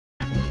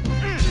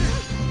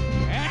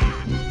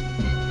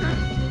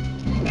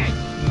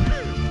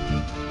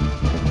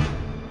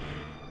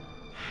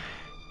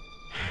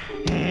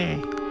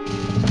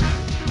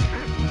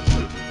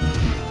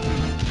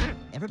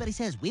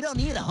Everybody says we don't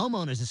need a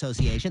homeowners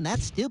association.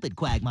 That's stupid,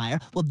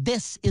 Quagmire. Well,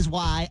 this is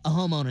why a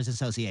homeowners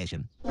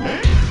association.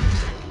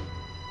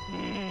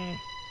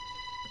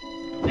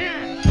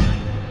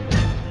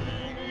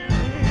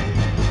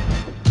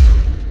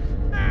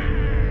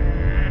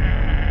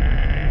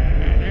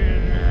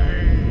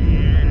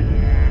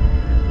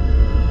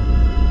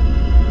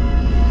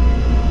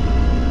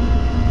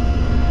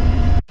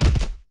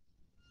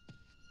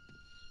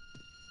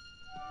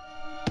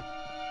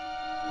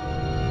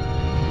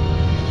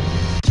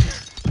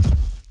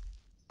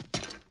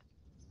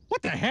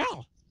 What the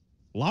hell?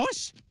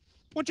 Lois?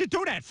 What'd you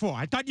do that for?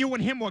 I thought you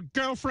and him were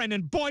girlfriend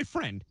and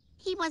boyfriend.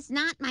 He was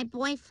not my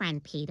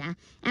boyfriend, Peter,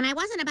 and I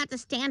wasn't about to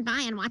stand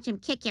by and watch him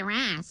kick your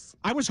ass.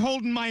 I was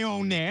holding my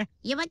own there.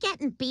 You were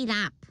getting beat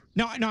up.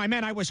 No, I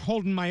meant I was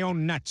holding my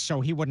own nuts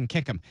so he wouldn't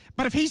kick him.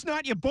 But if he's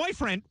not your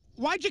boyfriend,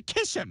 why'd you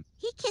kiss him?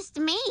 He kissed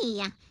me.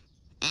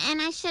 And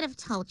I should have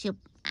told you.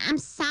 I'm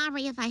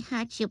sorry if I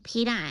hurt you,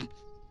 Peter.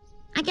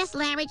 I guess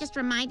Larry just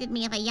reminded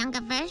me of a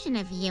younger version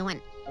of you, and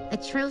the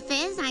truth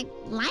is, I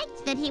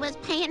liked that he was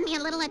paying me a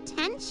little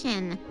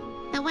attention,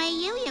 the way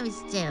you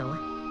used to.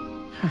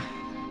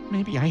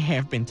 Maybe I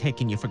have been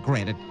taking you for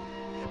granted,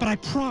 but I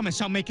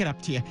promise I'll make it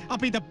up to you. I'll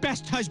be the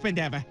best husband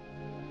ever.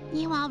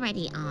 You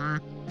already are.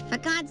 For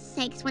God's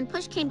sakes, when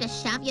push came to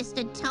shove, you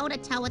stood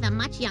toe-to-toe with a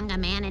much younger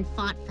man and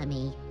fought for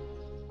me.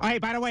 Oh, hey,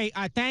 by the way,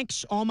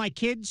 thanks all my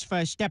kids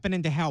for stepping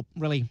in to help.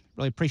 Really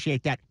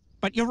appreciate that.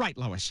 But you're right,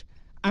 Lois.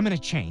 I'm gonna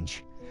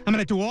change. I'm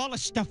gonna do all the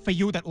stuff for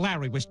you that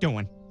Larry was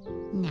doing.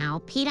 No,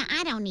 Peter,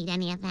 I don't need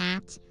any of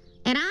that.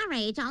 At our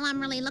age, all I'm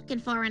really looking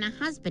for in a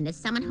husband is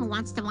someone who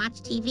wants to watch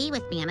TV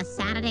with me on a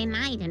Saturday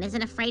night and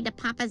isn't afraid to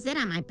pop a zit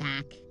on my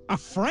back.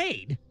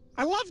 Afraid?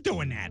 I love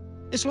doing that.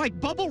 It's like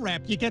bubble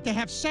wrap you get to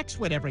have sex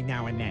with every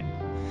now and then.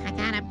 I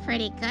got a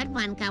pretty good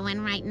one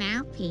going right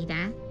now,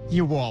 Peter.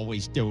 You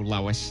always do,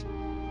 Lois.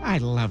 I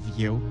love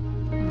you.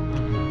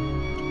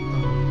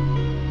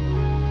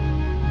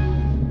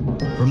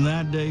 From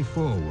that day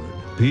forward,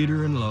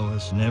 Peter and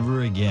Lois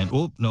never again...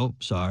 Oh, no,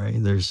 sorry.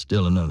 There's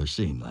still another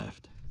scene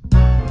left.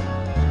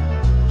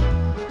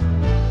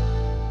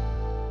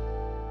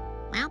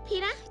 Well,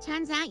 Peter,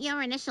 turns out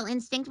your initial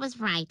instinct was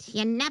right.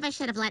 You never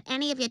should have let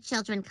any of your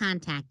children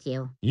contact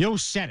you. You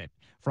said it.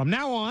 From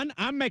now on,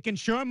 I'm making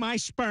sure my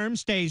sperm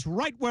stays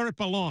right where it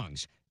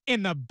belongs,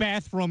 in the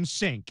bathroom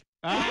sink.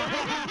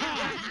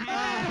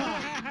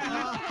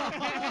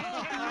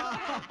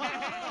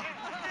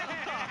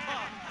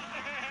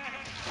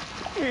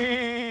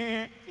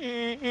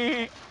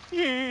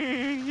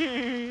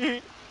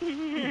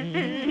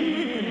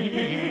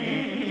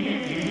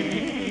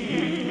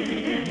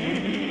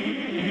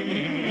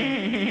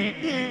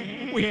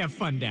 We have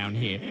fun down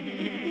here.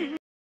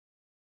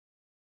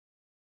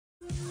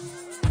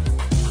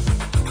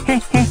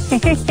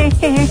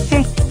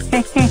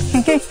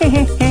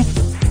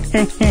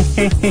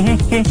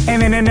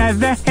 And then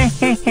another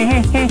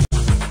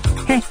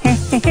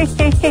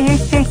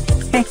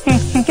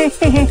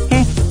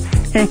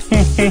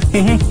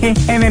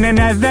and then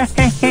another